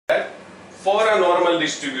for a normal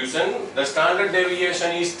distribution, the standard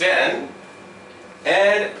deviation is 10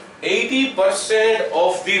 and 80%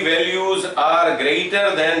 of the values are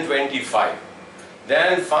greater than 25.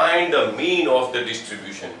 Then find the mean of the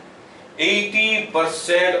distribution.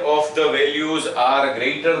 80% of the values are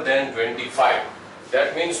greater than 25.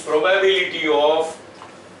 That means probability of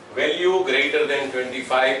value greater than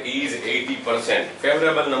 25 is 80%.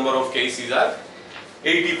 Favorable number of cases are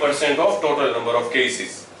 80% of total number of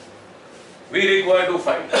cases. We require to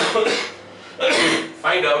find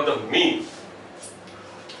out the mean.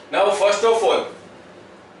 Now first of all,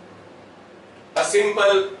 a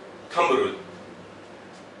simple thumb rule.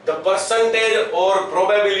 The percentage or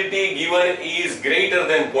probability given is greater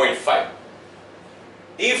than 0.5.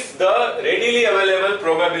 If the readily available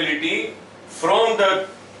probability from the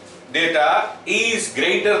data is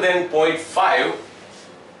greater than 0.5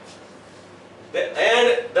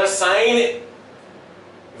 and the sign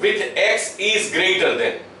with X is greater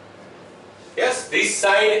than, yes, this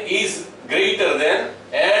sign is greater than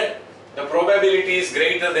and the probability is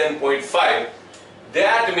greater than 0.5,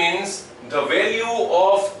 that means the value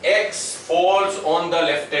of X falls on the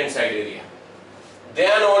left hand side area.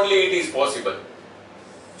 Then only it is possible.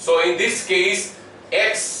 So in this case,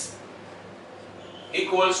 X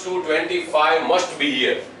equals to 25 must be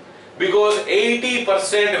here, because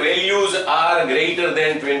 80% values are greater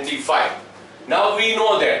than 25. Now we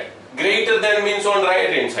know that greater than means on right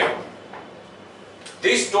hand side.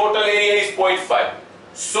 This total area is 0.5.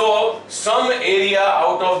 So some area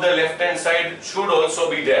out of the left hand side should also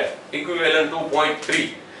be there, equivalent to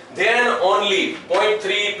 0.3. Then only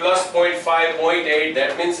 0.3 plus 0.5, 0.8,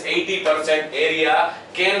 that means 80% area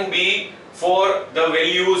can be for the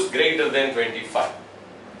values greater than 25.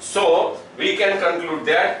 So we can conclude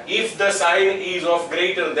that if the sign is of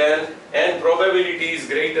greater than and probability is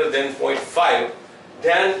greater than 0.5,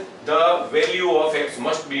 then the value of X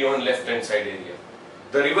must be on left hand side area.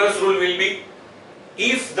 The reverse rule will be,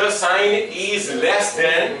 if the sign is less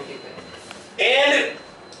than and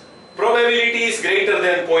probability is greater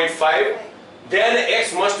than 0.5, then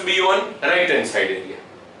X must be on right hand side area,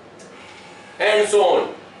 and so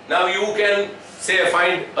on. Now you can say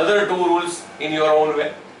find other two rules in your own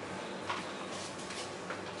way.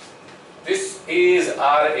 This is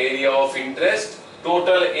our area of interest.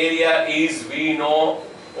 Total area is, we know,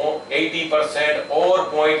 80% or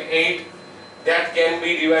 0.8. That can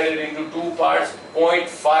be divided into two parts.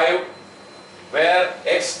 0.5 where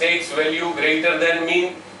X takes value greater than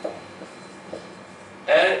mean,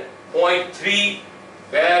 and 0.3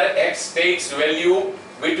 where X takes value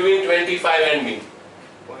between 25 and mean.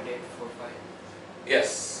 0.845.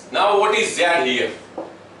 Yes. Now what is Z here?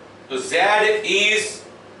 So Z is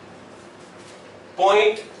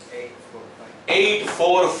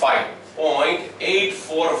 0.845.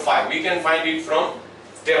 0.845. We can find it from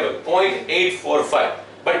table. 0.845.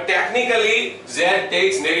 But technically Z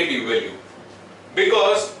takes negative value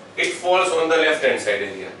because it falls on the left hand side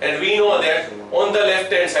area, and we know that on the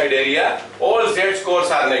left hand side area all Z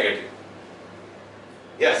scores are negative.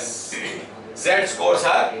 Yes, Z scores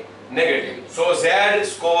are negative. So Z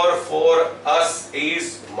score for us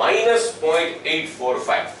is minus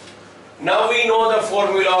 0.845. Now we know the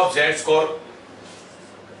formula of Z score.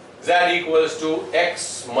 Z equals to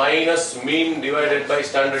X minus mean divided by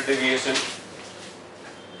standard deviation.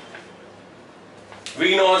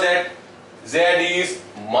 We know that Z is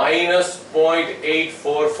minus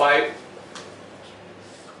 0.845,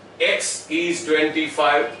 X is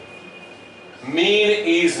 25, mean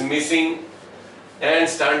is missing, and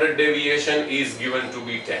standard deviation is given to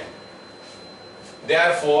be 10.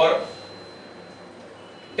 Therefore,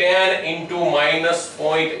 10 into minus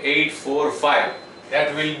 0.845,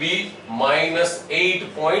 that will be minus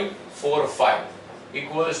 8.45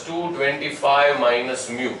 equals to 25 minus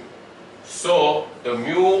mu. So the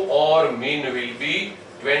mu or mean will be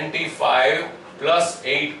 25 plus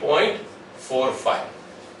 8.45.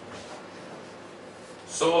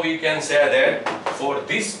 So we can say that for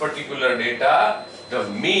this particular data, the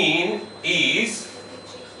mean is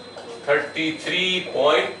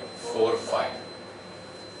 33.45.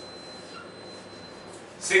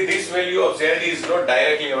 See, this value of Z is not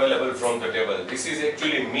directly available from the table. This is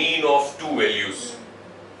actually mean of two values.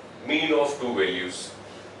 Mean of two values.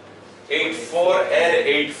 84 and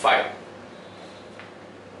 85.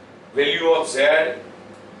 Value of Z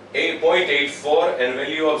 8.84 and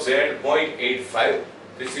value of Z 0.85.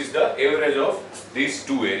 This is the average of these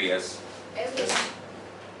two areas. Average.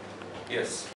 Yes.